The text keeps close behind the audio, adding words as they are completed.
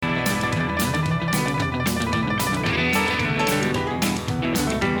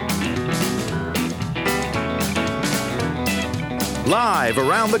Live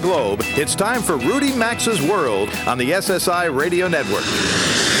around the globe, it's time for Rudy Maxa's World on the SSI Radio Network.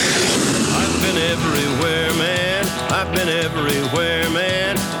 I've been everywhere, man. I've been everywhere,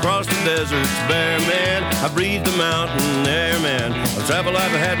 man. Across the deserts bare, man. I breathe the mountain air, man. Of travel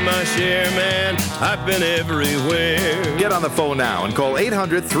I've had my share, man. I've been everywhere. Get on the phone now and call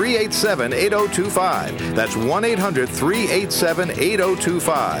 800-387-8025. That's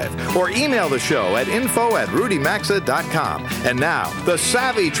 1-800-387-8025. Or email the show at info@rudymaxa.com. And now, the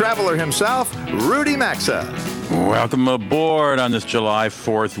savvy traveler himself, Rudy Maxa. Welcome aboard on this July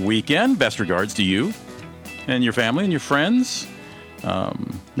 4th weekend. Best regards to you and your family and your friends.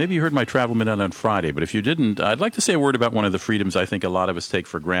 Maybe you heard my Travel Minute on Friday, but if you didn't, I'd like to say a word about one of the freedoms I think a lot of us take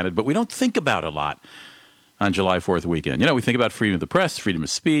for granted, but we don't think about a lot on July 4th weekend. You know, we think about freedom of the press, freedom of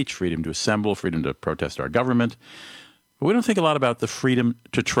speech, freedom to assemble, freedom to protest our government, but we don't think a lot about the freedom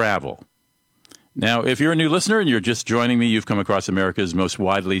to travel. Now, if you're a new listener and you're just joining me, you've come across America's most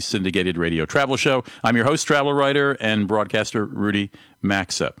widely syndicated radio travel show. I'm your host, travel writer, and broadcaster Rudy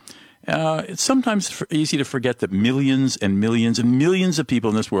Maxa. It's sometimes easy to forget that millions and millions and millions of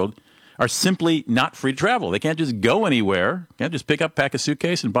people in this world are simply not free to travel. They can't just go anywhere, can't just pick up, pack a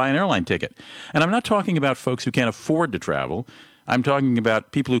suitcase, and buy an airline ticket. And I'm not talking about folks who can't afford to travel. I'm talking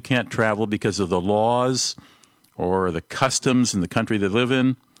about people who can't travel because of the laws or the customs in the country they live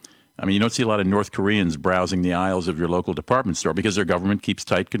in. I mean, you don't see a lot of North Koreans browsing the aisles of your local department store because their government keeps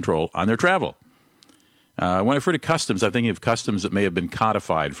tight control on their travel. When I refer to customs, I'm thinking of customs that may have been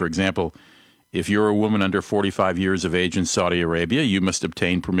codified. For example, if you're a woman under 45 years of age in Saudi Arabia, you must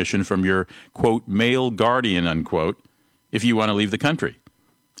obtain permission from your, quote, male guardian, unquote, if you want to leave the country.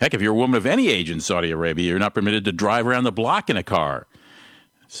 Heck, if you're a woman of any age in Saudi Arabia, you're not permitted to drive around the block in a car.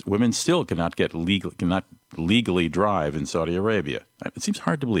 Women still cannot legally drive in Saudi Arabia. It seems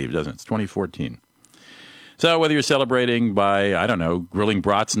hard to believe, doesn't it? It's 2014. So whether you're celebrating by, I don't know, grilling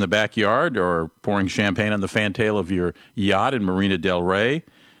brats in the backyard or pouring champagne on the fantail of your yacht in Marina del Rey,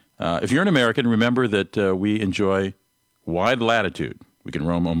 if you're an American, remember that we enjoy wide latitude. We can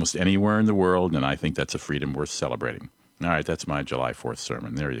roam almost anywhere in the world, and I think that's a freedom worth celebrating. All right, that's my July 4th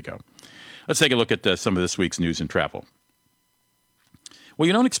sermon. There you go. Let's take a look at some of this week's news and travel. Well,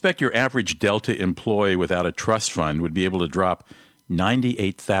 you don't expect your average Delta employee without a trust fund would be able to drop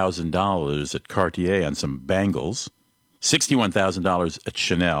 $98,000 at Cartier on some bangles, $61,000 at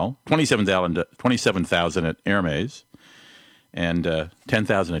Chanel, $27,000 at Hermes, and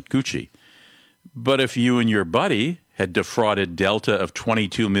 $10,000 at Gucci. But if you and your buddy had defrauded Delta of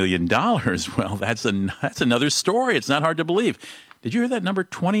 $22 million, well, that's another story. It's not hard to believe. Did you hear that number?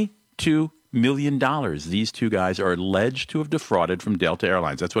 $22 million. These two guys are alleged to have defrauded from Delta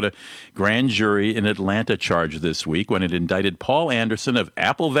Airlines. That's what a grand jury in Atlanta charged this week when it indicted Paul Anderson of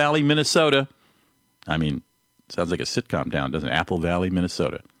Apple Valley, Minnesota. I mean, sounds like a sitcom town, doesn't it? Apple Valley,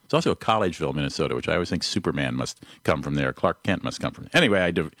 Minnesota. It's also a Collegeville, Minnesota, which I always think Superman must come from there. Clark Kent must come from there.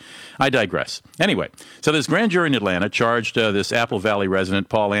 Anyway, I digress. Anyway, so this grand jury in Atlanta charged this Apple Valley resident,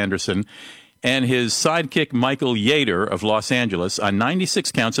 Paul Anderson, and his sidekick, Michael Yater of Los Angeles, on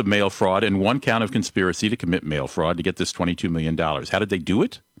 96 counts of mail fraud and 1 count of conspiracy to commit mail fraud to get this $22 million. How did they do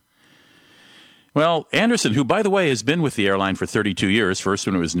it? Well, Anderson, who, by the way, has been with the airline for 32 years, first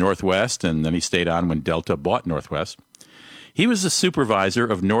when it was Northwest, and then he stayed on when Delta bought Northwest. He was the supervisor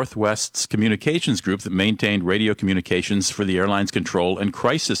of Northwest's communications group that maintained radio communications for the airline's control and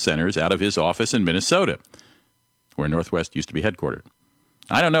crisis centers out of his office in Minnesota, where Northwest used to be headquartered.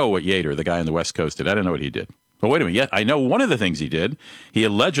 I don't know what Yater, the guy on the West Coast, did. I don't know what he did. But wait a minute. I know one of the things he did. He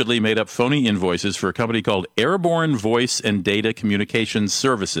allegedly made up phony invoices for a company called Airborne Voice and Data Communications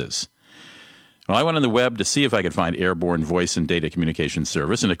Services. Well, I went on the web to see if I could find Airborne Voice and Data Communications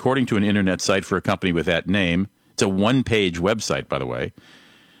Service, and according to an internet site for a company with that name, it's a one-page website, by the way.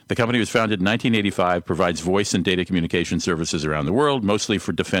 The company was founded in 1985, provides voice and data communication services around the world, mostly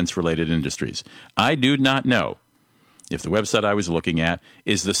for defense-related industries. I do not know if the website I was looking at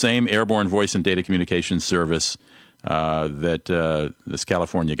is the same Airborne Voice and Data Communication Service that this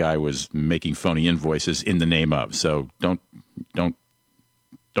California guy was making phony invoices in the name of. So don't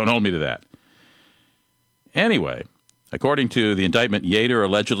hold me to that. Anyway, according to the indictment, Yater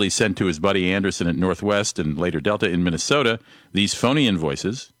allegedly sent to his buddy Anderson at Northwest and later Delta in Minnesota these phony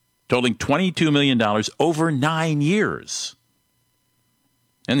invoices totaling $22 million over 9 years.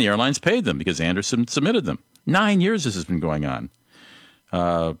 And the airlines paid them because Anderson submitted them. 9 years this has been going on.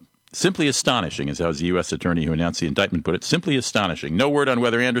 Simply astonishing is how the U.S. attorney who announced the indictment put it. Simply astonishing. No word on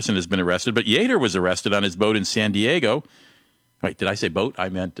whether Anderson has been arrested, but Yater was arrested on his boat in San Diego. Wait, did I say boat?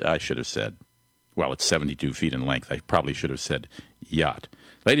 I should have said, well, it's 72 feet in length. I probably should have said yacht.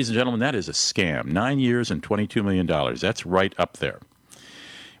 Ladies and gentlemen, that is a scam. 9 years and $22 million. That's right up there.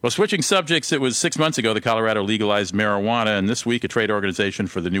 Well, switching subjects, it was 6 months ago that Colorado legalized marijuana, and this week a trade organization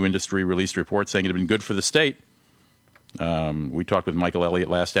for the new industry released a report saying it had been good for the state. We talked with Michael Elliott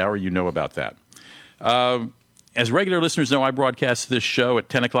last hour. You know about that. As regular listeners know, I broadcast this show at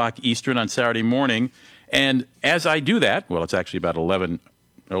 10 o'clock Eastern on Saturday morning, and as I do that, well, it's actually about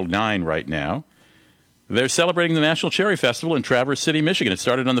 11:09 right now, they're celebrating the National Cherry Festival in Traverse City, Michigan. It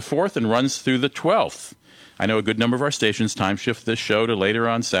started on the 4th and runs through the 12th. I know a good number of our stations time shift this show to later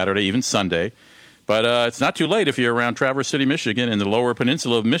on Saturday, even Sunday. But it's not too late if you're around Traverse City, Michigan, in the lower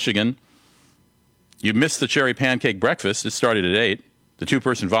peninsula of Michigan. You missed the Cherry Pancake Breakfast. It started at 8. The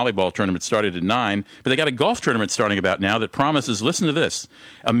two-person volleyball tournament started at 9. But they got a golf tournament starting about now that promises, listen to this,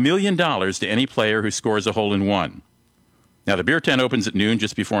 $1 million to any player who scores a hole-in-one. Now, the beer tent opens at noon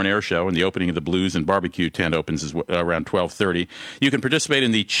just before an air show, and the opening of the blues and barbecue tent opens around 12:30. You can participate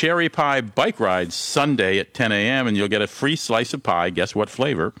in the Cherry Pie Bike Ride Sunday at 10 a.m., and you'll get a free slice of pie. Guess what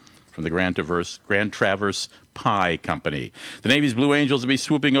flavor? From the Grand Traverse Pie Company. The Navy's Blue Angels will be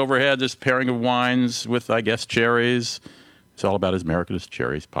swooping overhead, this pairing of wines with, I guess, cherries. It's all about America's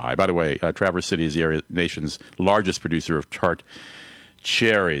cherries pie. By the way, Traverse City is the nation's largest producer of tart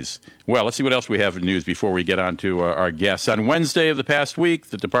cherries. Well, let's see what else we have in news before we get on to our guests. On Wednesday of the past week,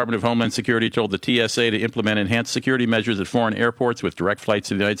 the Department of Homeland Security told the TSA to implement enhanced security measures at foreign airports with direct flights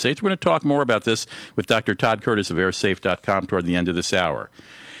to the United States. We're going to talk more about this with Dr. Todd Curtis of airsafe.com toward the end of this hour.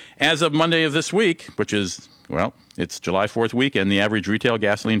 As of Monday of this week, which is, well, it's July 4th weekend, the average retail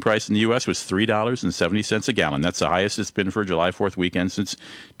gasoline price in the U.S. was $3.70 a gallon. That's the highest it's been for a July 4th weekend since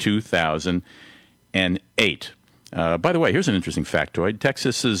 2008. By the way, here's an interesting factoid.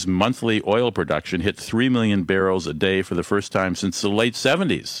 Texas's monthly oil production hit 3 million barrels a day for the first time since the late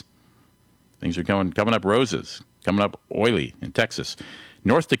 70s. Things are coming up roses, coming up oily in Texas.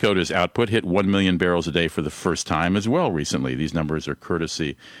 North Dakota's output hit 1 million barrels a day for the first time as well recently. These numbers are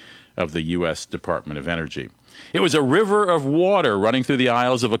courtesy of the U.S. Department of Energy. It was a river of water running through the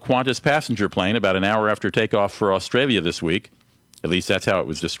aisles of a Qantas passenger plane about an hour after takeoff for Australia this week. At least that's how it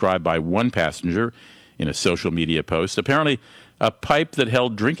was described by one passenger in a social media post. Apparently, a pipe that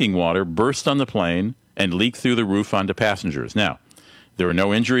held drinking water burst on the plane and leaked through the roof onto passengers. Now, there were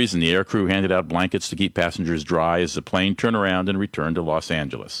no injuries, and the aircrew handed out blankets to keep passengers dry as the plane turned around and returned to Los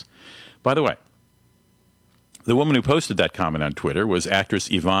Angeles. By the way, the woman who posted that comment on Twitter was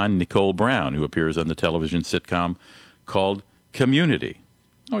actress Yvonne Nicole Brown, who appears on the television sitcom called Community.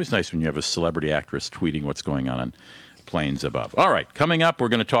 Always nice when you have a celebrity actress tweeting what's going on planes above. All right, coming up, we're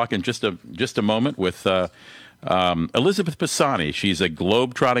going to talk in just a moment with Elizabeth Pisani. She's a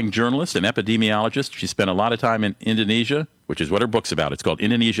globe-trotting journalist and epidemiologist. She spent a lot of time in Indonesia, which is what her book's about. It's called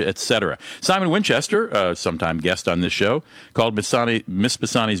Indonesia, Etc. Simon Winchester, sometime guest on this show, called Miss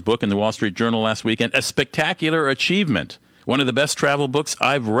Pisani's book in the Wall Street Journal last weekend a spectacular achievement, one of the best travel books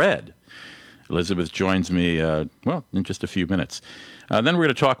I've read. Elizabeth joins me, in just a few minutes. Then we're going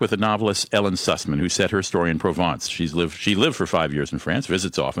to talk with the novelist Ellen Sussman, who set her story in Provence. She lived for 5 years in France,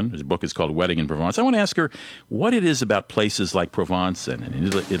 visits often. Her book is called Wedding in Provence. I want to ask her what it is about places like Provence and in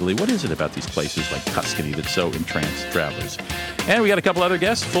Italy. What is it about these places like Tuscany that so entranced travelers? And we got a couple other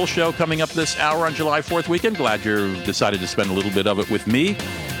guests. Full show coming up this hour on July 4th weekend. Glad you decided to spend a little bit of it with me.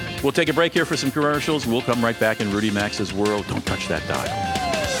 We'll take a break here for some commercials. We'll come right back in Rudy Max's World. Don't touch that dial.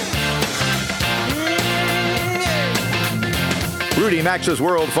 Rudy Max's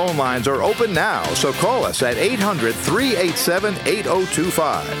World phone lines are open now, so call us at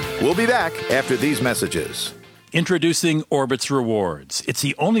 800-387-8025. We'll be back after these messages. Introducing Orbitz Rewards. It's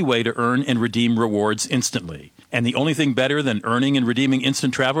the only way to earn and redeem rewards instantly. And the only thing better than earning and redeeming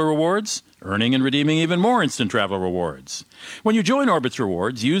instant travel rewards? Earning and redeeming even more instant travel rewards. When you join Orbitz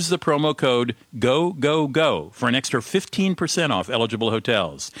Rewards, use the promo code GOGOGO for an extra 15% off eligible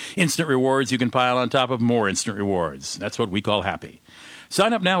hotels. Instant rewards you can pile on top of more instant rewards. That's what we call happy.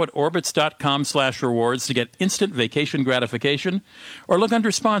 Sign up now at Orbitz.com/rewards to get instant vacation gratification, or look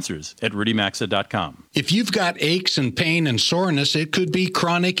under sponsors at RudyMaxa.com. If you've got aches and pain and soreness, it could be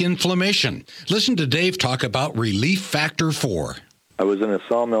chronic inflammation. Listen to Dave talk about Relief Factor 4. I was in a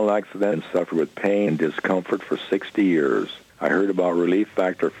sawmill accident and suffered with pain and discomfort for 60 years. I heard about Relief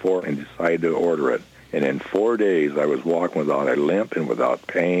Factor 4 and decided to order it. And in 4 days, I was walking without a limp and without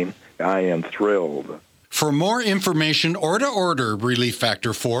pain. I am thrilled. For more information or to order Relief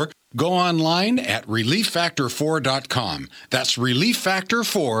Factor 4, Go online at ReliefFactor4.com. That's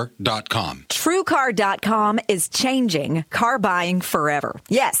ReliefFactor4.com. TrueCar.com is changing car buying forever.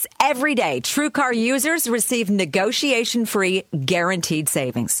 Yes, every day, TrueCar users receive negotiation-free, guaranteed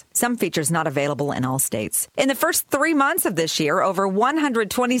savings. Some features not available in all states. In the first 3 months of this year, over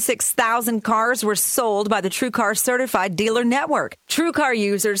 126,000 cars were sold by the TrueCar Certified Dealer Network. TrueCar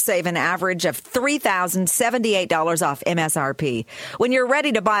users save an average of $3,078 off MSRP. When you're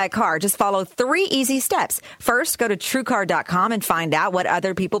ready to buy a car, just follow 3 easy steps. First, go to TrueCar.com and find out what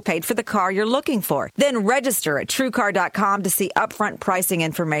other people paid for the car you're looking for. Then register at TrueCar.com to see upfront pricing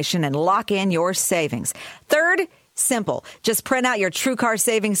information and lock in your savings. Third, simple. Just print out your TrueCar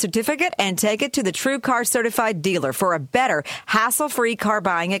savings certificate and take it to the TrueCar Certified Dealer for a better, hassle-free car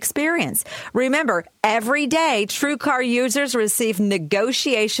buying experience. Remember, every day, TrueCar users receive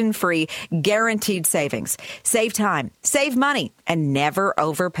negotiation-free, guaranteed savings. Save time, save money, and never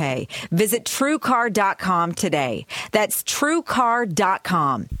overpay. Visit TrueCar.com today. That's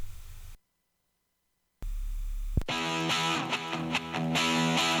TrueCar.com.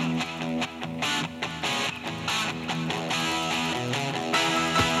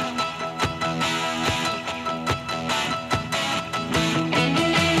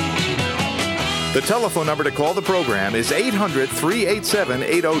 The telephone number to call the program is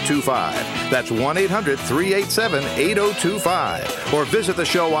 800-387-8025. That's 1-800-387-8025. Or visit the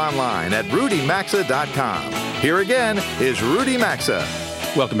show online at rudymaxa.com. Here again is Rudy Maxa.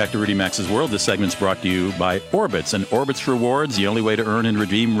 Welcome back to Rudy Maxa's World. This segment's brought to you by Orbitz. And Orbitz Rewards, the only way to earn and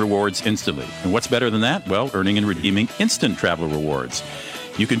redeem rewards instantly. And what's better than that? Well, earning and redeeming instant travel rewards.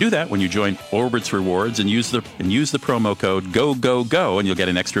 You can do that when you join Orbitz Rewards and use the promo code GO, and you'll get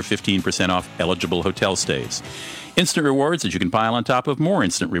an extra 15% off eligible hotel stays. Instant rewards that you can pile on top of more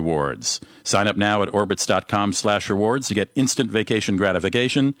instant rewards. Sign up now at Orbitz.com/rewards to get instant vacation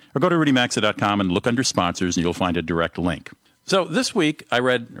gratification, or go to RudyMaxa.com and look under sponsors, and you'll find a direct link. So this week I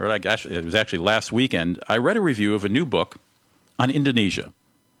read, it was actually last weekend, I read a review of a new book on Indonesia.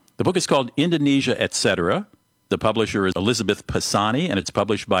 The book is called Indonesia, Etc. The publisher is Elizabeth Pisani, and it's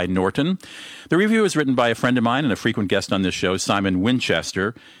published by Norton. The review is written by a friend of mine and a frequent guest on this show, Simon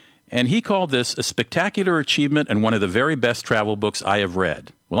Winchester, and he called this a spectacular achievement and one of the very best travel books I have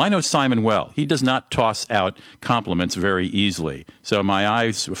read. Well, I know Simon well. He does not toss out compliments very easily, so my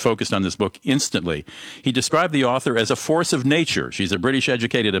eyes were focused on this book instantly. He described the author as a force of nature. She's a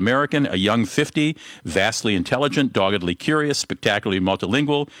British-educated American, a young 50, vastly intelligent, doggedly curious, spectacularly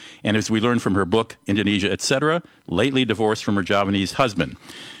multilingual, and as we learned from her book, Indonesia, Etc., lately divorced from her Javanese husband.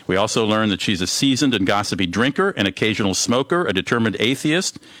 We also learn that she's a seasoned and gossipy drinker, an occasional smoker, a determined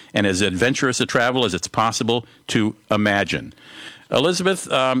atheist, and as adventurous a travel as it's possible to imagine. Elizabeth,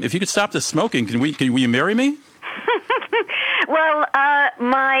 if you could stop the smoking, will you marry me? Well,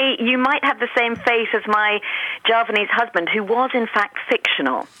 you might have the same fate as my Javanese husband, who was in fact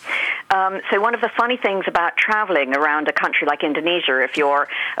fictional. So one of the funny things about traveling around a country like Indonesia, if you're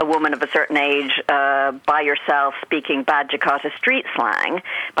a woman of a certain age, by yourself, speaking bad Jakarta street slang,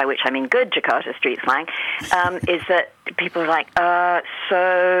 by which I mean good Jakarta street slang, is that people are like,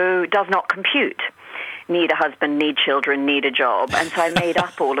 so does not compute. Need a husband, need children, need a job. And so I made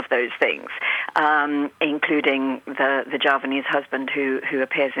up all of those things, including the Javanese husband who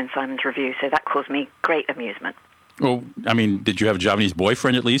appears in Simon's review. So that caused me great amusement. Well, I mean, did you have a Javanese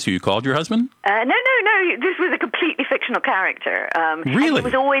boyfriend at least who you called your husband? No. This was a completely fictional character. Really? He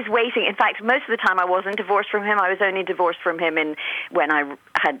was always waiting. In fact, most of the time I wasn't divorced from him. I was only divorced from him when I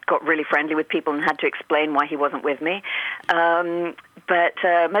had got really friendly with people and had to explain why he wasn't with me. But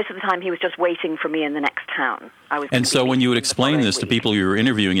most of the time he was just waiting for me in the next town. And so when you would explain this to people you were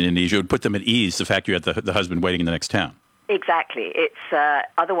interviewing in Indonesia, it would put them at ease, the fact you had the husband waiting in the next town. Exactly. It's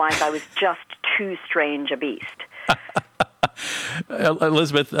otherwise I was just too strange a beast.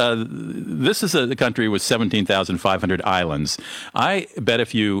 Elizabeth, this is a country with 17,500 islands. I bet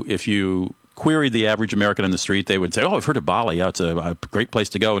if you queried the average American on the street, they would say, "Oh, I've heard of Bali. Oh, it's a great place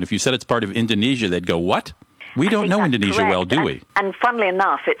to go." And if you said it's part of Indonesia, they'd go, "What? We don't know Indonesia well, do we?" And funnily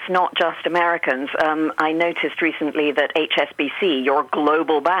enough, it's not just Americans. I noticed recently that HSBC, your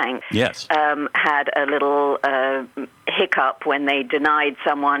global bank, yes, had a little hiccup when they denied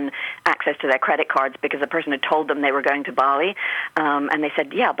someone access to their credit cards because the person had told them they were going to Bali. And they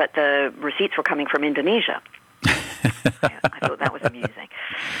said, yeah, but the receipts were coming from Indonesia. I thought that was amusing.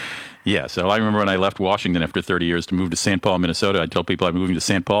 Yeah, so I remember when I left Washington after 30 years to move to St. Paul, Minnesota, I'd tell people I'm moving to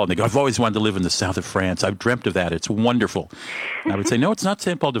St. Paul, and they go, "I've always wanted to live in the south of France. I've dreamt of that. It's wonderful." And I would say, "No, it's not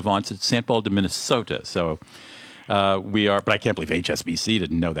St. Paul de Vence. It's St. Paul de Minnesota." So we are, but I can't believe HSBC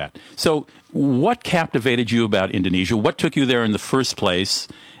didn't know that. So what captivated you about Indonesia? What took you there in the first place?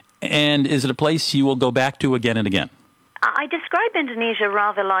 And is it a place you will go back to again and again? I describe Indonesia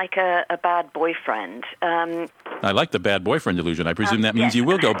rather like a bad boyfriend. I like the bad boyfriend illusion. I presume that means you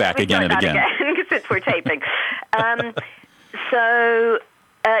will go back again and again. Since we're taping. I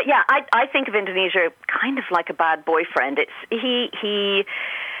think of Indonesia kind of like a bad boyfriend. He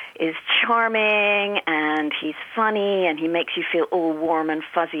is charming, and he's funny, and he makes you feel all warm and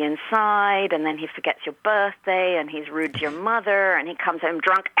fuzzy inside, and then he forgets your birthday, and he's rude to your mother, and he comes home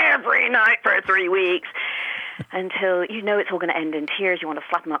drunk every night for 3 weeks until you know it's all going to end in tears. You want to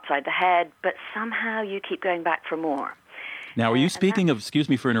slap him upside the head, but somehow you keep going back for more. Now, are you speaking of, excuse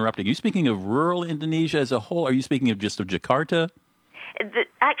me for interrupting, are you speaking of rural Indonesia as a whole? Are you speaking of just of Jakarta?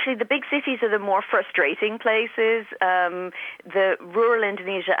 Actually, the big cities are the more frustrating places. The rural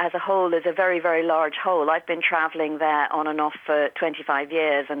Indonesia as a whole is a very, very large whole. I've been traveling there on and off for 25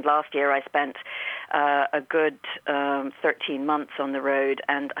 years, and last year I spent a good 13 months on the road,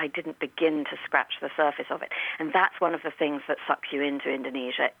 and I didn't begin to scratch the surface of it. And that's one of the things that sucks you into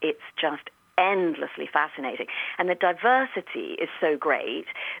Indonesia. It's just endlessly fascinating. And the diversity is so great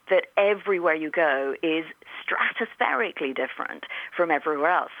that everywhere you go is stratospherically different from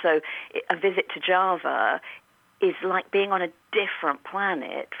everywhere else. So a visit to Java is like being on a different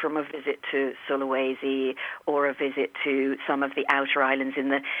planet from a visit to Sulawesi or a visit to some of the outer islands in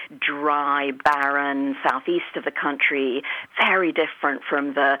the dry, barren southeast of the country. Very different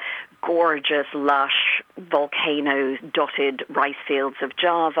from the gorgeous, lush, volcano-dotted rice fields of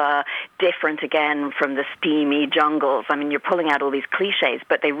Java. Different again from the steamy jungles. I mean, you're pulling out all these cliches,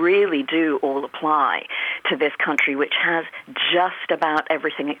 but they really do all apply to this country, which has just about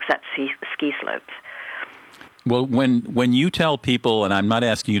everything except ski slopes. Well, when you tell people, and I'm not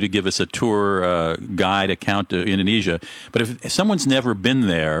asking you to give us a tour guide account to Indonesia, but if someone's never been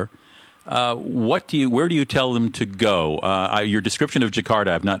there, where do you tell them to go? Your description of Jakarta,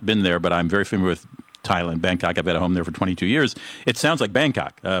 I've not been there, but I'm very familiar with Thailand, Bangkok. I've had a home there for 22 years. It sounds like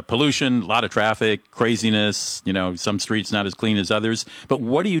Bangkok. Pollution, a lot of traffic, craziness, some streets not as clean as others. But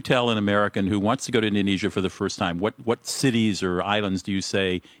what do you tell an American who wants to go to Indonesia for the first time? What cities or islands do you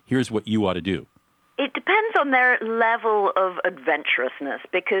say, here's what you ought to do? It depends on their level of adventurousness,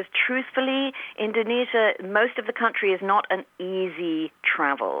 because truthfully, Indonesia, most of the country is not an easy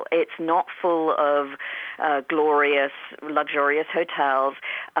travel. It's not full of glorious, luxurious hotels.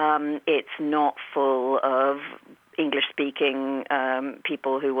 It's not full of English-speaking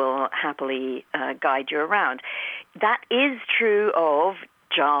people who will happily guide you around. That is true of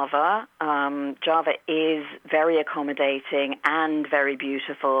Java. Java is very accommodating and very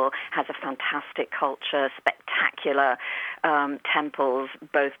beautiful, has a fantastic culture, spectacular temples,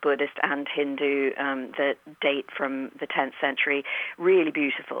 both Buddhist and Hindu, that date from the 10th century, really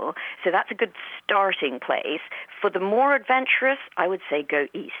beautiful. So that's a good starting place. For the more adventurous, I would say go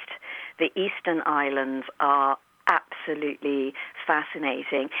east. The eastern islands are absolutely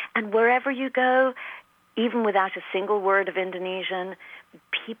fascinating. And wherever you go, even without a single word of Indonesian,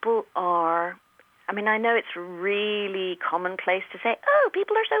 people are, I know it's really commonplace to say, oh,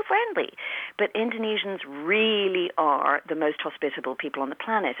 people are so friendly, but Indonesians really are the most hospitable people on the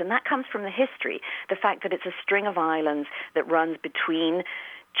planet. And that comes from the history, the fact that it's a string of islands that runs between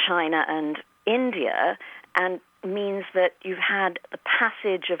China and India, and means that you've had the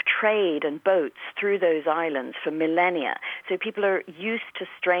passage of trade and boats through those islands for millennia. So people are used to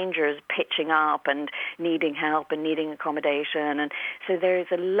strangers pitching up and needing help and needing accommodation. And so there's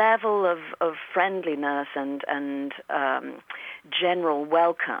a level of friendliness and general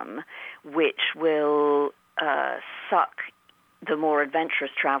welcome which will suck the more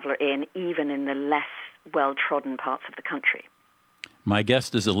adventurous traveler in, even in the less well-trodden parts of the country. My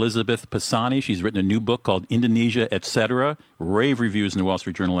guest is Elizabeth Pisani. She's written a new book called Indonesia, Etc. Rave reviews in the Wall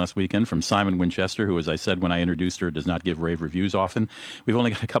Street Journal last weekend from Simon Winchester, who, as I said when I introduced her, does not give rave reviews often. We've only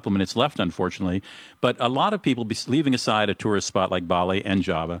got a couple minutes left, unfortunately. But a lot of people, leaving aside a tourist spot like Bali and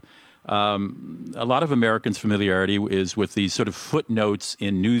Java, a lot of Americans' familiarity is with these sort of footnotes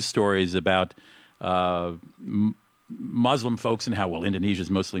in news stories about Muslim folks and how, Indonesia is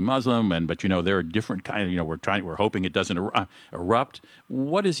mostly Muslim, but there are different kind of, we're hoping it doesn't erupt.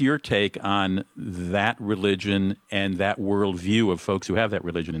 What is your take on that religion and that worldview of folks who have that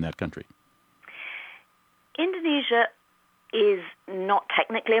religion in that country? Indonesia is not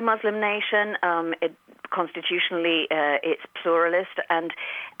technically a Muslim nation. Constitutionally, it's pluralist, and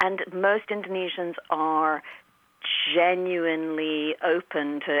most Indonesians are genuinely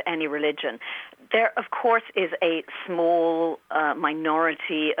open to any religion. There, of course, is a small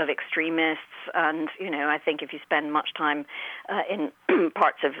minority of extremists, and, I think if you spend much time in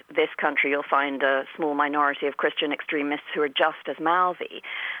parts of this country, you'll find a small minority of Christian extremists who are just as mouthy.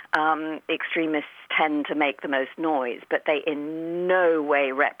 extremists tend to make the most noise, but they in no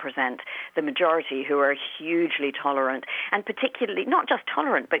way represent the majority, who are hugely tolerant, and particularly not just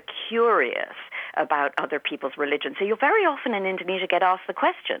tolerant, but curious about other people's religion. So you'll very often in Indonesia get asked the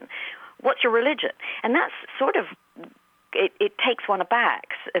question, what's your religion? And that's sort of, it takes one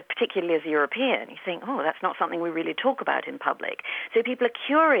aback, particularly as a European. You think, oh, that's not something we really talk about in public. So people are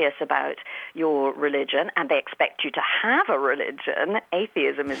curious about your religion, and they expect you to have a religion.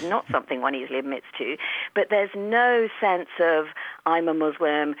 Atheism is not something one easily admits to, but there's no sense of, I'm a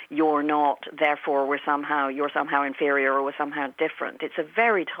Muslim, you're not, therefore you're somehow inferior or we're somehow different. It's a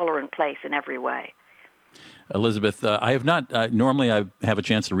very tolerant place in every way. Elizabeth, I have not, normally I have a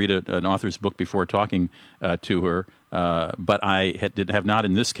chance to read an author's book before talking to her, but I have not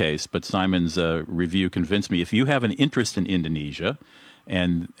in this case, but Simon's review convinced me. If you have an interest in Indonesia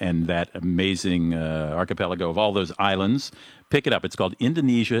and that amazing archipelago of all those islands, pick it up. It's called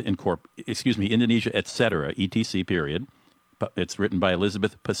Indonesia, Indonesia, etc., etc., period. It's written by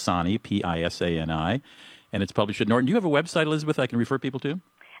Elizabeth Pisani, Pisani, and it's published at Norton. Do you have a website, Elizabeth, I can refer people to?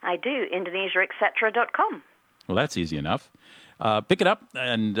 I do, IndonesiaEtc. Well, that's easy enough. Pick it up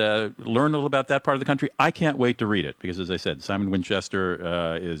and learn a little about that part of the country. I can't wait to read it because, as I said, Simon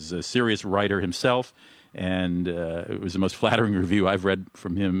Winchester is a serious writer himself, and it was the most flattering review I've read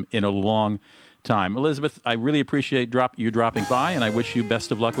from him in a long time. Elizabeth, I really appreciate you dropping by, and I wish you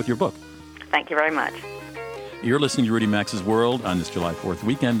best of luck with your book. Thank you very much. You're listening to Rudy Maxa's World on this July 4th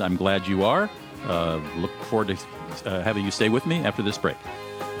weekend. I'm glad you are. Look forward to having you stay with me after this break.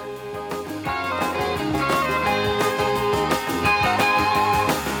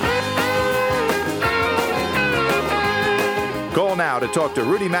 Call now to talk to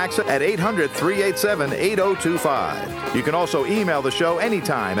Rudy Maxa at 800-387-8025. You can also email the show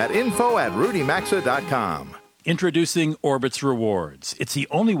anytime at info@rudymaxa.com. Introducing Orbitz Rewards. It's the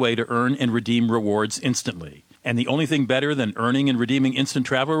only way to earn and redeem rewards instantly. And the only thing better than earning and redeeming instant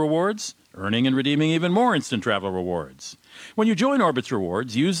travel rewards? Earning and redeeming even more instant travel rewards. When you join Orbitz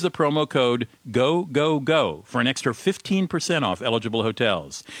Rewards, use the promo code GOGOGO for an extra 15% off eligible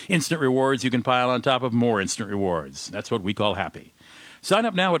hotels. Instant rewards you can pile on top of more instant rewards. That's what we call happy. Sign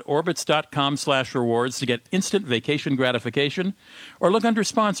up now at Orbitz.com/rewards to get instant vacation gratification, or look under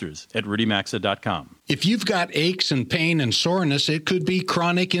sponsors at RudyMaxa.com. If you've got aches and pain and soreness, it could be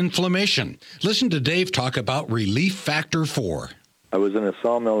chronic inflammation. Listen to Dave talk about Relief Factor 4. I was in a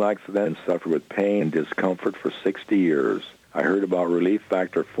sawmill accident and suffered with pain and discomfort for 60 years. I heard about Relief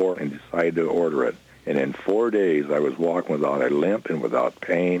Factor 4 and decided to order it. And in 4 days, I was walking without a limp and without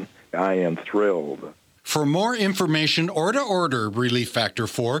pain. I am thrilled. For more information or to order Relief Factor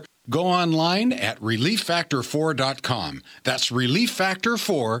 4, go online at ReliefFactor4.com. That's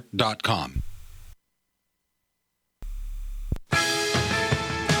ReliefFactor4.com.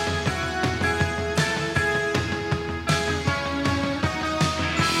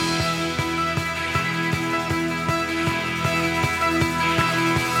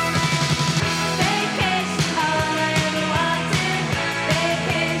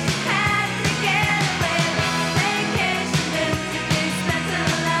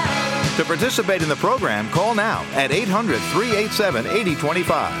 To participate in the program, call now at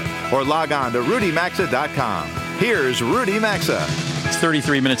 800-387-8025 or log on to RudyMaxa.com. Here's Rudy Maxa. It's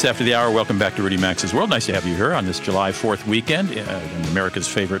 33 minutes after the hour. Welcome back to Rudy Maxa's World. Nice to have you here on this July 4th weekend in America's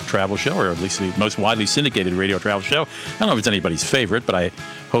favorite travel show, or at least the most widely syndicated radio travel show. I don't know if it's anybody's favorite, but I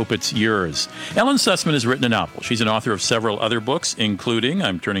hope it's yours. Ellen Sussman has written a novel. She's an author of several other books, including,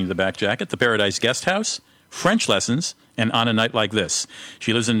 I'm turning to the back jacket, The Paradise Guest House, French Lessons, and On a Night Like This.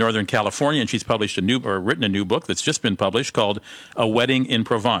 She lives in Northern California, and she's written a new book that's just been published called A Wedding in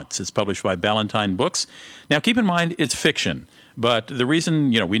Provence. It's published by Ballantine Books. Now, keep in mind, it's fiction. But the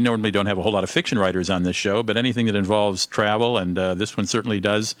reason, we normally don't have a whole lot of fiction writers on this show, but anything that involves travel, and this one certainly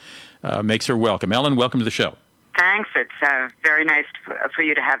does, makes her welcome. Ellen, welcome to the show. Thanks. It's very nice for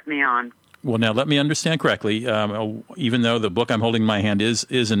you to have me on. Well, now, let me understand correctly. Even though the book I'm holding in my hand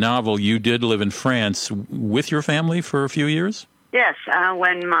is a novel, you did live in France with your family for a few years? Yes.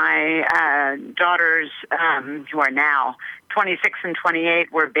 When my daughters, who are now 26 and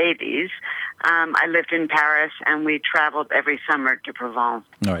 28, were babies, I lived in Paris, and we traveled every summer to Provence.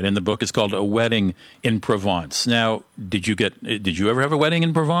 All right, and the book is called A Wedding in Provence. Now, did you ever have a wedding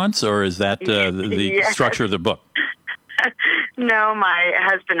in Provence, or is that the Yes. structure of the book? No, my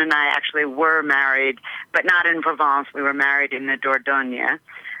husband and I actually were married, but not in Provence. We were married in the Dordogne,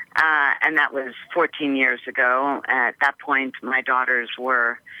 and that was 14 years ago. At that point, my daughters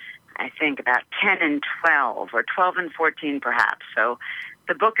were, I think, about 10 and 12, or 12 and 14 perhaps. So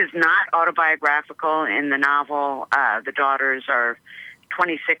the book is not autobiographical. In the novel, the daughters are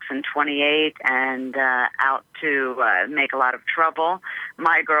 26 and 28 and out to make a lot of trouble.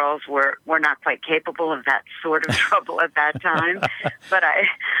 My girls were not quite capable of that sort of trouble at that time, but I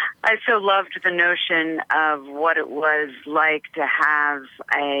so loved the notion of what it was like to have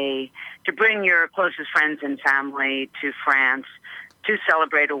to bring your closest friends and family to France to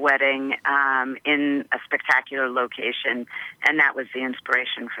celebrate a wedding in a spectacular location, and that was the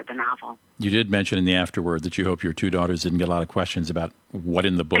inspiration for the novel. You did mention in the afterword that you hope your two daughters didn't get a lot of questions about what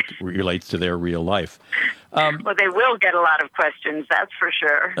in the book relates to their real life. Well, they will get a lot of questions, that's for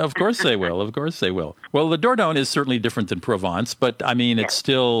sure. Of course they will. Of course they will. Well, the Dordogne is certainly different than Provence, but I mean, it's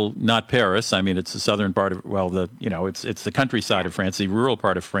still not Paris. I mean, it's the southern part of, it's the countryside of France, the rural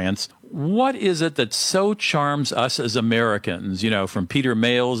part of France. What is it that so charms us as Americans, from Peter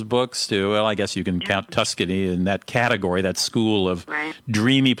Mail's books to, well, I guess you can count Tuscany in that category, that school of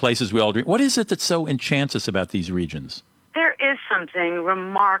dreamy places we all dream. What is it that so enchants us about these regions? There is something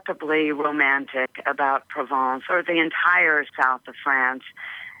remarkably romantic about Provence or the entire south of France.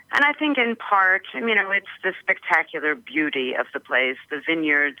 And I think in part, it's the spectacular beauty of the place, the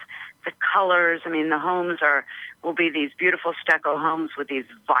vineyards, the colors. I mean, the homes will be these beautiful stucco homes with these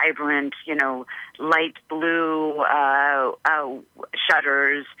vibrant, light blue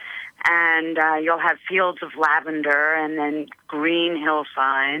shutters. And you'll have fields of lavender and then green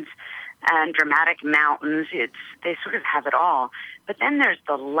hillsides and dramatic mountains. They sort of have it all. But then there's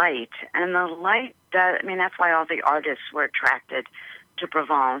the light, and the light, that's why all the artists were attracted to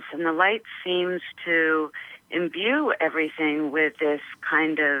Provence. And the light seems to imbue everything with this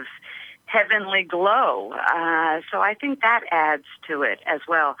kind of heavenly glow. So I think that adds to it as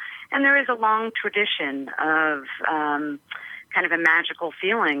well. And there is a long tradition of kind of a magical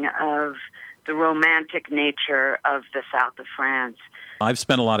feeling of the romantic nature of the south of France. I've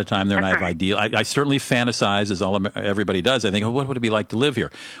spent a lot of time there, and I certainly fantasize, as everybody does. I think, what would it be like to live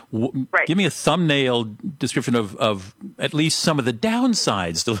here? Give me a thumbnail description of at least some of the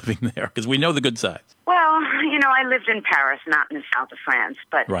downsides to living there, because we know the good sides. Well, I lived in Paris, not in the south of France,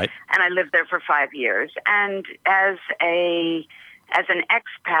 and I lived there for 5 years. And as an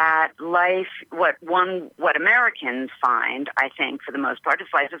expat, life, what Americans find, I think, for the most part,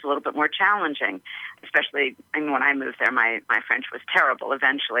 is life is a little bit more challenging. Especially, when I moved there, my French was terrible.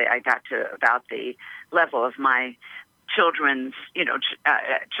 Eventually, I got to about the level of my children's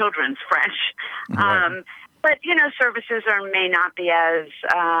French. Right. But services may not be as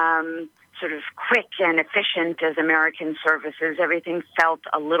sort of quick and efficient as American services. Everything felt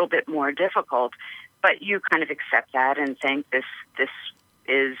a little bit more difficult. But you kind of accept that and think this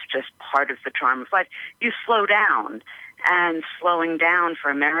is just part of the charm of life. You slow down, and slowing down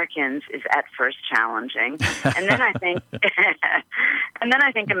for Americans is at first challenging, and then I think,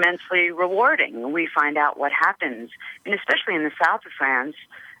 immensely rewarding. We find out what happens, and especially in the south of France,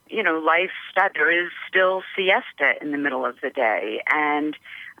 there is still siesta in the middle of the day, and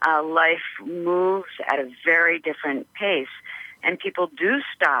life moves at a very different pace. And people do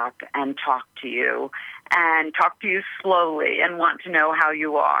stop and talk to you slowly and want to know how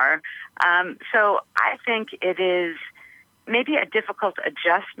you are. So I think it is maybe a difficult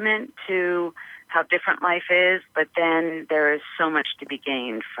adjustment to how different life is, but then there is so much to be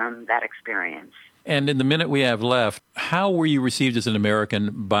gained from that experience. And in the minute we have left, how were you received as an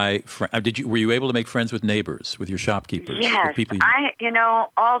American by were you able to make friends with neighbors, with your shopkeepers? Yes, with people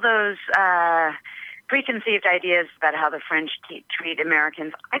all those preconceived ideas about how the French treat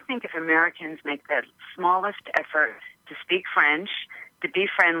Americans. I think if Americans make the smallest effort to speak French, to be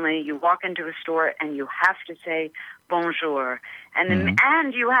friendly, you walk into a store and you have to say bonjour,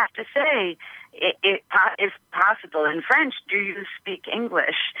 and you have to say, if possible, in French, do you speak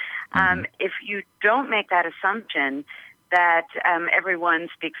English? If you don't make that assumption that everyone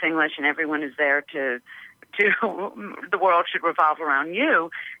speaks English and everyone is there to the world should revolve around you,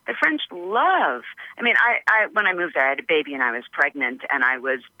 the French love. I when I moved there, I had a baby and I was pregnant, and I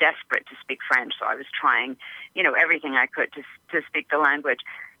was desperate to speak French, so I was trying, everything I could to speak the language.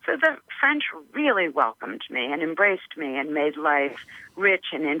 So the French really welcomed me and embraced me and made life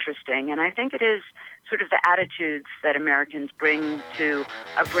rich and interesting. And I think it is sort of the attitudes that Americans bring to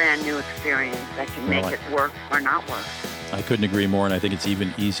a brand new experience that can make it work or not work. I couldn't agree more, and I think it's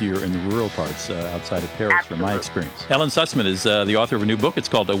even easier in the rural parts outside of Paris, from my experience. Helen Sussman is the author of a new book. It's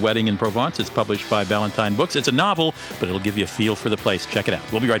called A Wedding in Provence. It's published by Ballantine Books. It's a novel, but it'll give you a feel for the place. Check it out.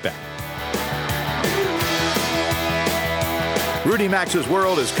 We'll be right back. Rudy Maxa's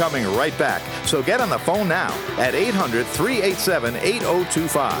World is coming right back, so get on the phone now at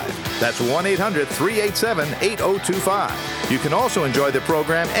 800-387-8025. That's 1-800-387-8025. You can also enjoy the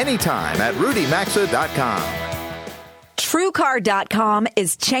program anytime at rudymaxa.com. TrueCar.com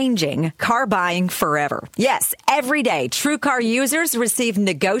is changing car buying forever. Yes, every day, TrueCar users receive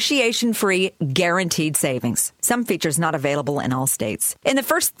negotiation-free guaranteed savings. Some features not available in all states. In the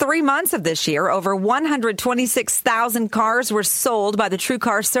first 3 months of this year, over 126,000 cars were sold by the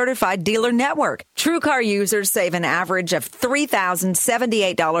TrueCar Certified Dealer Network. TrueCar users save an average of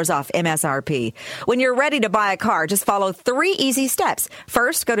 $3,078 off MSRP. When you're ready to buy a car, just follow 3 easy steps.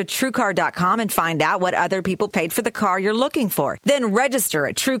 First, go to TrueCar.com and find out what other people paid for the car you're looking for. Then register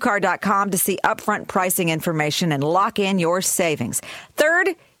at TrueCar.com to see upfront pricing information and lock in your savings.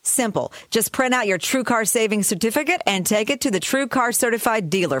 Third, simple. Just print out your TrueCar savings certificate and take it to the TrueCar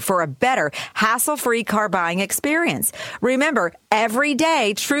certified dealer for a better, hassle-free car buying experience. Remember, every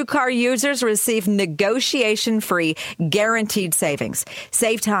day, TrueCar users receive negotiation-free guaranteed savings.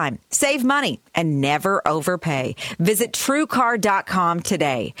 Save time, save money, and never overpay. Visit TrueCar.com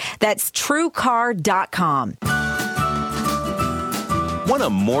today. That's TrueCar.com. Want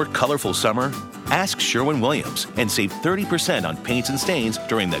a more colorful summer? Ask Sherwin-Williams and save 30% on paints and stains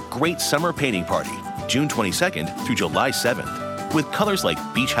during the Great Summer Painting Party, June 22nd through July 7th. With colors like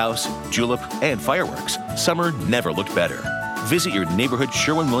Beach House, Julep, and Fireworks, summer never looked better. Visit your neighborhood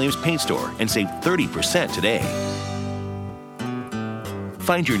Sherwin-Williams paint store and save 30% today.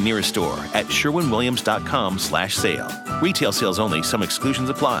 Find your nearest store at sherwinwilliams.com/sale. Retail sales only. Some exclusions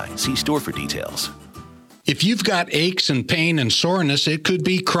apply. See store for details. If you've got aches and pain and soreness, it could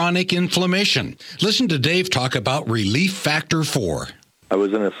be chronic inflammation. Listen to Dave talk about Relief Factor 4. I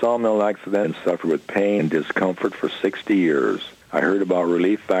was in a sawmill accident and suffered with pain and discomfort for 60 years. I heard about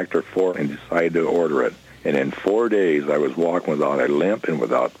Relief Factor 4 and decided to order it. And in 4 days, I was walking without a limp and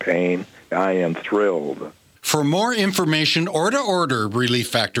without pain. I am thrilled. For more information or to order Relief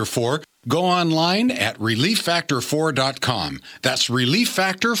Factor 4, go online at ReliefFactor4.com. That's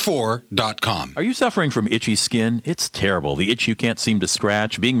ReliefFactor4.com. Are you suffering from itchy skin? It's terrible. The itch you can't seem to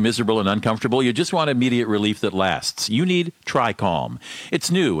scratch, being miserable and uncomfortable. You just want immediate relief that lasts. You need TriCalm.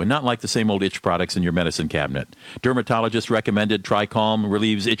 It's new and not like the same old itch products in your medicine cabinet. Dermatologist recommended TriCalm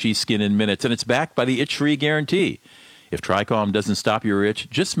relieves itchy skin in minutes, and it's backed by the itch-free guarantee. If TriCalm doesn't stop your itch,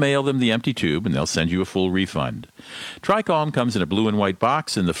 just mail them the empty tube and they'll send you a full refund. TriCalm comes in a blue and white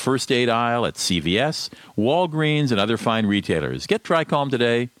box in the first aid aisle at CVS, Walgreens, and other fine retailers. Get TriCalm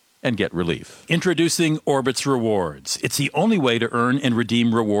today and get relief. Introducing Orbitz Rewards. It's the only way to earn and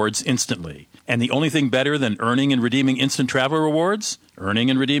redeem rewards instantly. And the only thing better than earning and redeeming instant travel rewards? Earning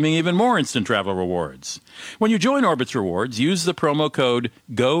and redeeming even more instant travel rewards. When you join Orbitz Rewards, use the promo code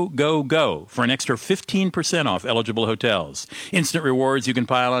GOGOGO for an extra 15% off eligible hotels. Instant rewards you can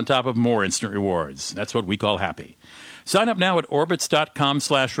pile on top of more instant rewards. That's what we call happy. Sign up now at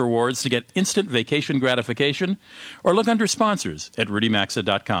Orbitz.com/rewards to get instant vacation gratification, or look under sponsors at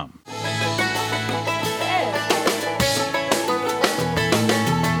RudyMaxa.com.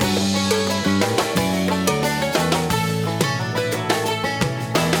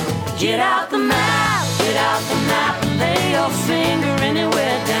 Get out the map, and lay your finger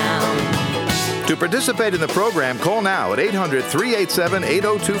anywhere down. To participate in the program, call now at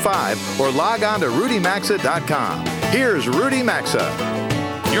 800-387-8025 or log on to RudyMaxa.com. Here's Rudy Maxa.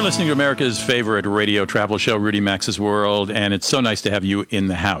 You're listening to America's favorite radio travel show, Rudy Maxa's World, and it's so nice to have you in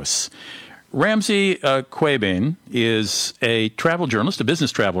the house. Ramsey Quabain is a travel journalist, a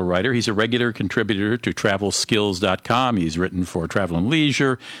business travel writer. He's a regular contributor to TravelSkills.com. He's written for Travel and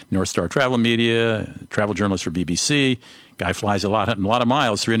Leisure, North Star Travel Media, travel journalist for BBC. Guy flies a lot of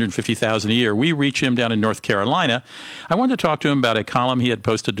miles, 350,000 a year. We reach him down in North Carolina. I wanted to talk to him about a column he had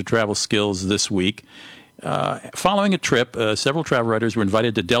posted to Travel Skills this week. Following a trip, several travel writers were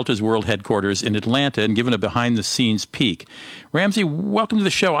invited to Delta's world headquarters in Atlanta and given a behind-the-scenes peek. Ramsey, welcome to the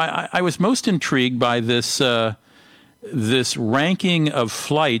show. I was most intrigued by this ranking of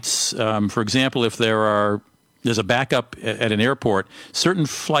flights. For example, if there's a backup at an airport, certain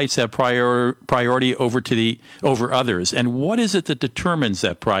flights have priority over others. And what is it that determines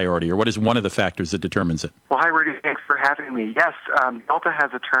that priority, or what is one of the factors that determines it? Well, hi, Rudy. Thanks for having me. Yes, Delta has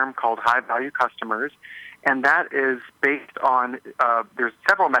a term called high-value customers, and that is based on, there's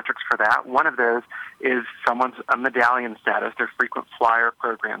several metrics for that. One of those is someone's medallion status, their frequent flyer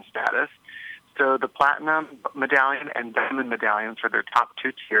program status. So the Platinum Medallion and Diamond Medallions for their top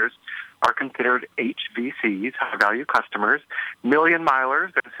two tiers are considered HVCs, high-value customers. Million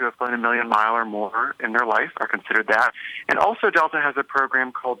milers, those who have flown a million mile or more in their life, are considered that. And also Delta has a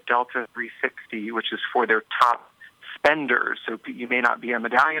program called Delta 360, which is for their top spenders. So you may not be a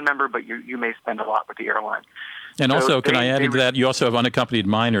medallion member, but you may spend a lot with the airline. And also, can I add into that, you also have unaccompanied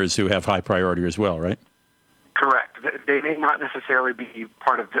minors who have high priority as well, right? Correct. they may not necessarily be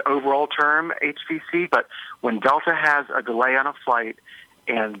part of the overall term HVC, but when Delta has a delay on a flight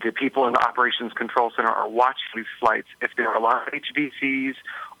and the people in the operations control center are watching these flights, if there are a lot of HVCs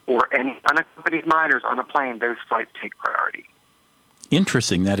or any unaccompanied minors on the plane, those flights take priority.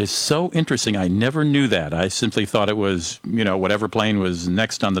 Interesting. That is so interesting. I never knew that. I simply thought it was, whatever plane was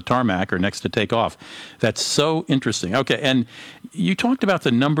next on the tarmac or next to take off. That's so interesting. Okay, and you talked about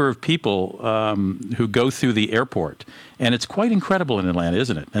the number of people who go through the airport, and it's quite incredible in Atlanta,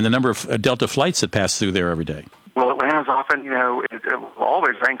 isn't it? And the number of Delta flights that pass through there every day. Well, Atlanta's often, it will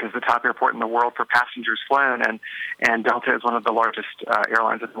always rank as the top airport in the world for passengers flown, and Delta is one of the largest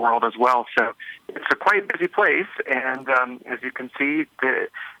airlines in the world as well. So it's a quite busy place, and as you can see,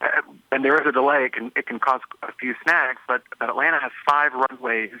 and there is a delay. It can cause a few snags, but Atlanta has 5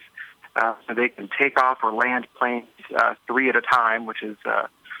 runways, so they can take off or land planes 3 at a time, which is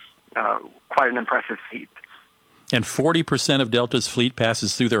quite an impressive feat. And 40% of Delta's fleet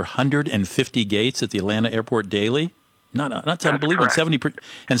passes through their 150 gates at the Atlanta airport daily? That's unbelievable. Correct.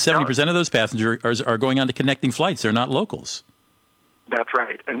 70% of those passengers are going on to connecting flights. They're not locals. That's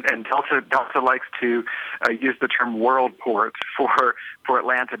right. And Delta likes to use the term world port for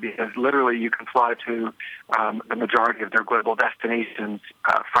Atlanta because literally you can fly to the majority of their global destinations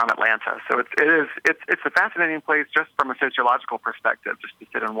from Atlanta. So it's a fascinating place just from a sociological perspective, just to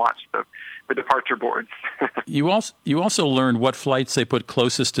sit and watch the departure boards. You also learned what flights they put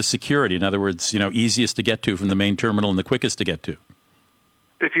closest to security. In other words, easiest to get to from the main terminal and the quickest to get to.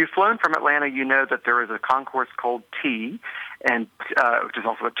 If you've flown from Atlanta, you know that there is a concourse called T, and which is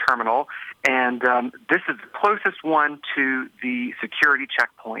also a terminal, and this is the closest one to the security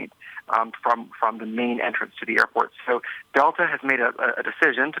checkpoint from the main entrance to the airport. So Delta has made a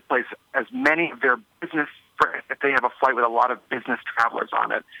decision to place as many of their business, if they have a flight with a lot of business travelers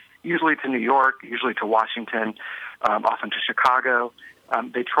on it, usually to New York, usually to Washington, often to Chicago.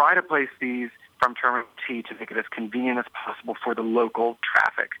 They try to place these from Terminal T to make it as convenient as possible for the local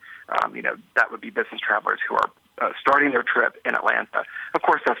traffic. That would be business travelers who are starting their trip in Atlanta. Of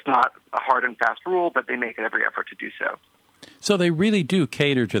course, that's not a hard and fast rule, but they make every effort to do so. So they really do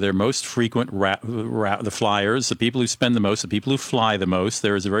cater to their most frequent the flyers, the people who spend the most, the people who fly the most.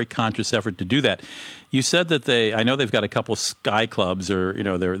 There is a very conscious effort to do that. You said that I know they've got a couple Sky Clubs or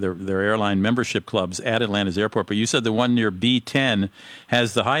their airline membership clubs at Atlanta's airport, but you said the one near B10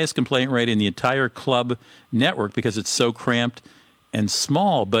 has the highest complaint rate in the entire club network because it's so cramped and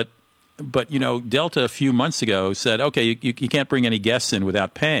small. But Delta a few months ago said, okay, you can't bring any guests in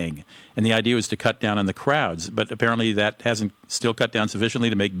without paying. And the idea was to cut down on the crowds. But apparently that hasn't still cut down sufficiently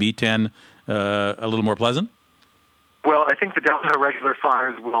to make B10 a little more pleasant? Well, I think the Delta regular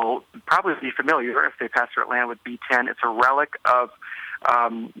flyers will probably be familiar if they pass through Atlanta with B10. It's a relic of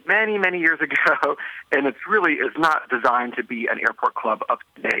many, many years ago, and it really is not designed to be an airport club of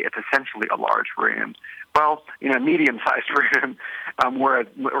today. It's essentially a large room. Well, medium-sized room, whereas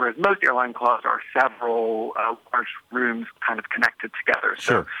most airline clubs are several large rooms kind of connected together.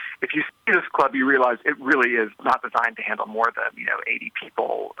 Sure. So if you see this club, you realize it really is not designed to handle more than 80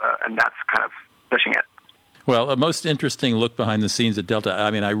 people, and that's kind of pushing it. Well, a most interesting look behind the scenes at Delta. I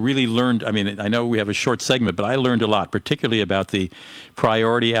mean, I really learned, I know we have a short segment, but I learned a lot, particularly about the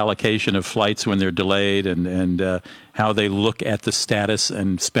priority allocation of flights when they're delayed and how they look at the status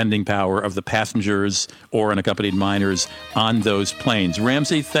and spending power of the passengers or unaccompanied minors on those planes.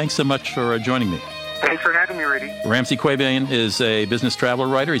 Ramsey, thanks so much for joining me. Thanks for having me, Rudy. Ramsey Quabain is a business traveler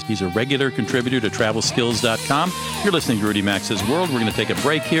writer. He's a regular contributor to TravelSkills.com. You're listening to Rudy Maxa's World. We're going to take a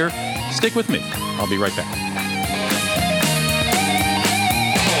break here. Stick with me. I'll be right back.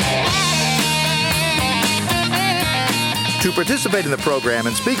 To participate in the program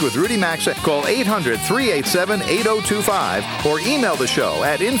and speak with Rudy Maxa, call 800-387-8025 or email the show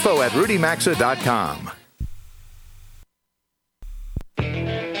at info@rudymaxa.com.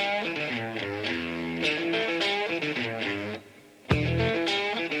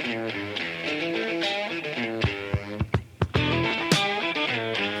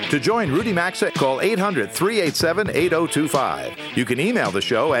 To join Rudy Maxa, call 800-387-8025. You can email the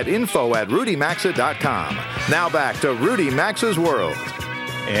show at info@rudymaxa.com. Now back to Rudy Maxa's World.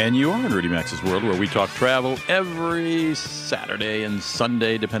 And you are in Rudy Maxa's World, where we talk travel every Saturday and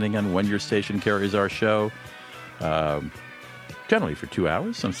Sunday, depending on when your station carries our show. Generally for 2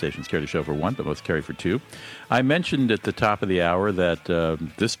 hours. Some stations carry the show for 1, but most carry for 2. I mentioned at the top of the hour that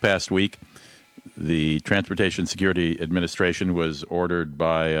this past week, the Transportation Security Administration was ordered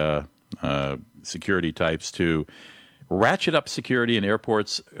by security types to ratchet up security in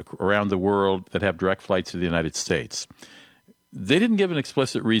airports around the world that have direct flights to the United States. They didn't give an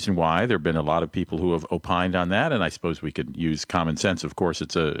explicit reason why. There have been a lot of people who have opined on that, and I suppose we could use common sense. Of course,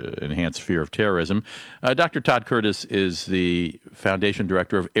 it's an enhanced fear of terrorism. Dr. Todd Curtis is the foundation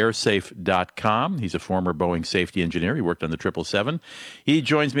director of airsafe.com. He's a former Boeing safety engineer. He worked on the 777. He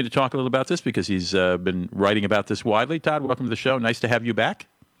joins me to talk a little about this because he's been writing about this widely. Todd, welcome to the show. Nice to have you back.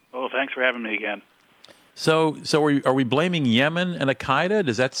 Oh, thanks for having me again. So are we blaming Yemen and Al-Qaeda?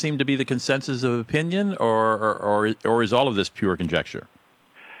 Does that seem to be the consensus of opinion, or is all of this pure conjecture?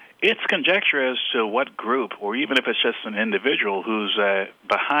 It's conjecture as to what group, or even if it's just an individual who's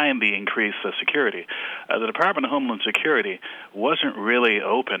behind the increased security. The Department of Homeland Security wasn't really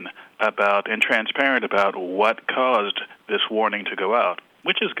open about and transparent about what caused this warning to go out,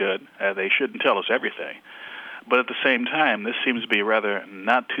 which is good. They shouldn't tell us everything. But at the same time, this seems to be a rather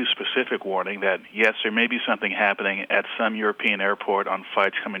not too specific warning that, yes, there may be something happening at some European airport on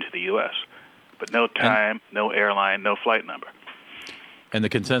flights coming to the U.S., but no time, no airline, no flight number. And the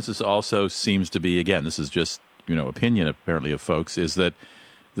consensus also seems to be, again, this is just opinion apparently of folks, is that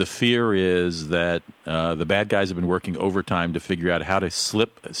the fear is that the bad guys have been working overtime to figure out how to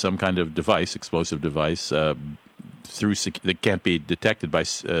slip some kind of device, explosive device, through that can't be detected by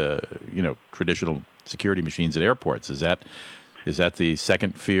traditional security machines at airports. Is that the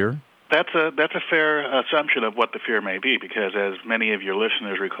second fear? That's a fair assumption of what the fear may be, because as many of your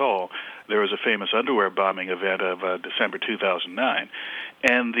listeners recall, there was a famous underwear bombing event of December 2009,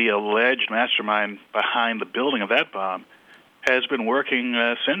 and the alleged mastermind behind the building of that bomb has been working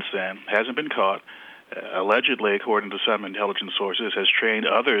since then, hasn't been caught, allegedly, according to some intelligence sources, has trained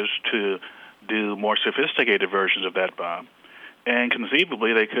others to do more sophisticated versions of that bomb. And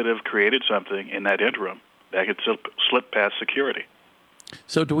conceivably, they could have created something in that interim that could slip past security.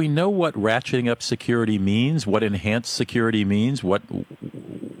 So do we know what ratcheting up security means, what enhanced security means, what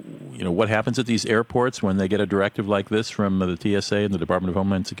happens at these airports when they get a directive like this from the TSA and the Department of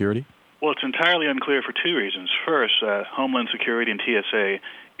Homeland Security? Well, it's entirely unclear for two reasons. First, Homeland Security and TSA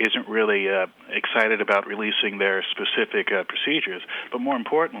isn't really excited about releasing their specific procedures. But more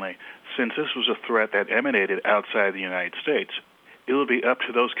importantly, since this was a threat that emanated outside the United States, it will be up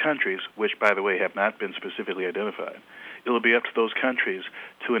to those countries, which, by the way, have not been specifically identified, it will be up to those countries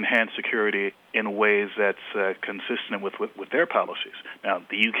to enhance security in ways that's consistent with their policies. Now,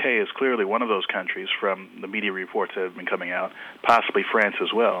 the UK is clearly one of those countries from the media reports that have been coming out, possibly France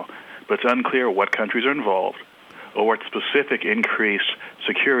as well, but it's unclear what countries are involved or what specific increased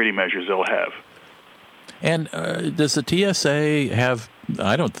security measures they'll have. And does the TSA have,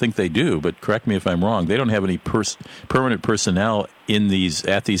 I don't think they do, but correct me if I'm wrong, they don't have any permanent personnel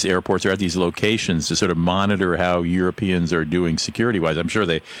at these airports or at these locations to sort of monitor how Europeans are doing security-wise. I'm sure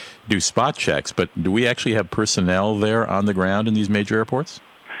they do spot checks, but do we actually have personnel there on the ground in these major airports?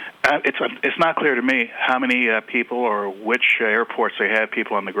 It's not clear to me how many people or which airports they have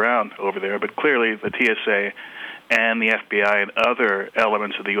people on the ground over there, but clearly the TSA and the FBI and other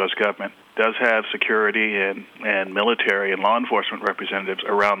elements of the U.S. government does have security and military and law enforcement representatives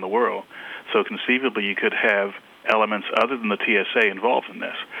around the world. So conceivably you could have elements other than the TSA involved in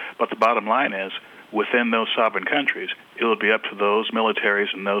this. But the bottom line is, within those sovereign countries, it will be up to those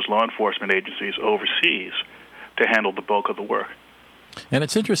militaries and those law enforcement agencies overseas to handle the bulk of the work. And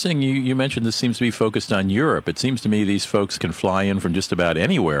it's interesting, you mentioned this seems to be focused on Europe. It seems to me these folks can fly in from just about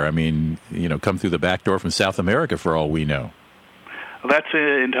anywhere. I mean, come through the back door from South America for all we know. Well, that's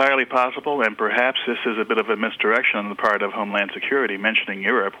entirely possible, and perhaps this is a bit of a misdirection on the part of Homeland Security, mentioning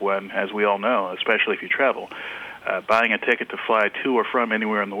Europe when, as we all know, especially if you travel, buying a ticket to fly to or from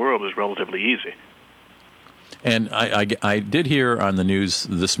anywhere in the world is relatively easy. And I did hear on the news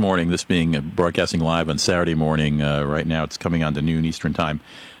this morning, this being broadcasting live on Saturday morning, right now it's coming on to noon Eastern Time,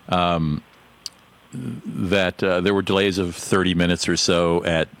 that there were delays of 30 minutes or so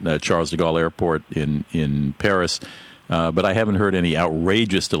at Charles de Gaulle Airport in Paris, but I haven't heard any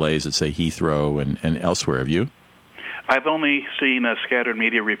outrageous delays at, say, Heathrow and elsewhere. Have you? I've only seen scattered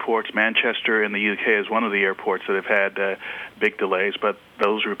media reports. Manchester in the UK is one of the airports that have had big delays, but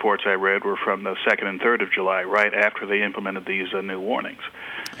those reports I read were from the 2nd and 3rd of July, right after they implemented these new warnings.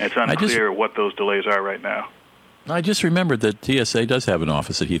 And it's unclear what those delays are right now. I just remembered that TSA does have an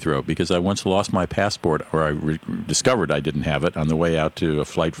office at Heathrow because I once lost my passport, or I discovered I didn't have it on the way out to a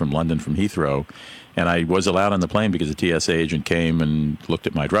flight from London from Heathrow. And I was allowed on the plane because the TSA agent came and looked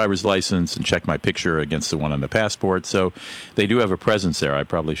at my driver's license and checked my picture against the one on the passport. So they do have a presence there. I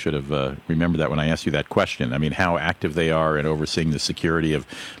probably should have remembered that when I asked you that question. I mean, how active they are in overseeing the security of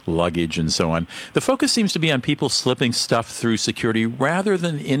luggage and so on. The focus seems to be on people slipping stuff through security rather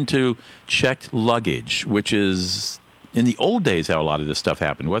than into checked luggage, which is, in the old days, how a lot of this stuff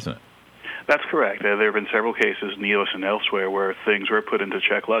happened, wasn't it? That's correct. There have been several cases in the U.S. and elsewhere where things were put into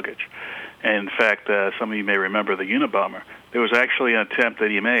checked luggage. And in fact, some of you may remember the Unabomber. There was actually an attempt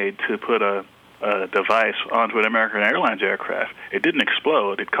that he made to put a device onto an American Airlines aircraft. It didn't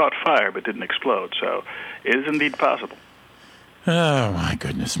explode. It caught fire, but didn't explode. So it is indeed possible. Oh, my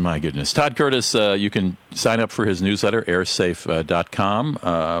goodness, my goodness. Todd Curtis, you can sign up for his newsletter, airsafe.com,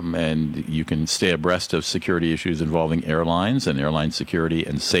 and you can stay abreast of security issues involving airlines and airline security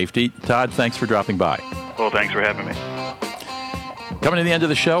and safety. Todd, thanks for dropping by. Well, thanks for having me. Coming to the end of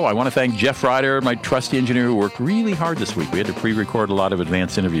the show, I want to thank Jeff Ryder, my trusty engineer, who worked really hard this week. We had to pre-record a lot of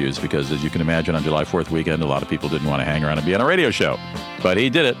advanced interviews because, as you can imagine, on July 4th weekend, a lot of people didn't want to hang around and be on a radio show. But he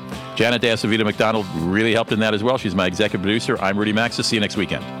did it. Janet DeAcevita McDonald really helped in that as well. She's my executive producer. I'm Rudy Maxa. See you next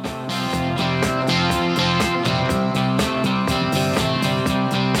weekend.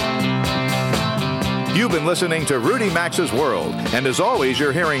 You've been listening to Rudy Maxa's World. And as always,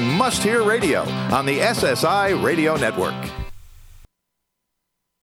 you're hearing Must Hear Radio on the SSI Radio Network.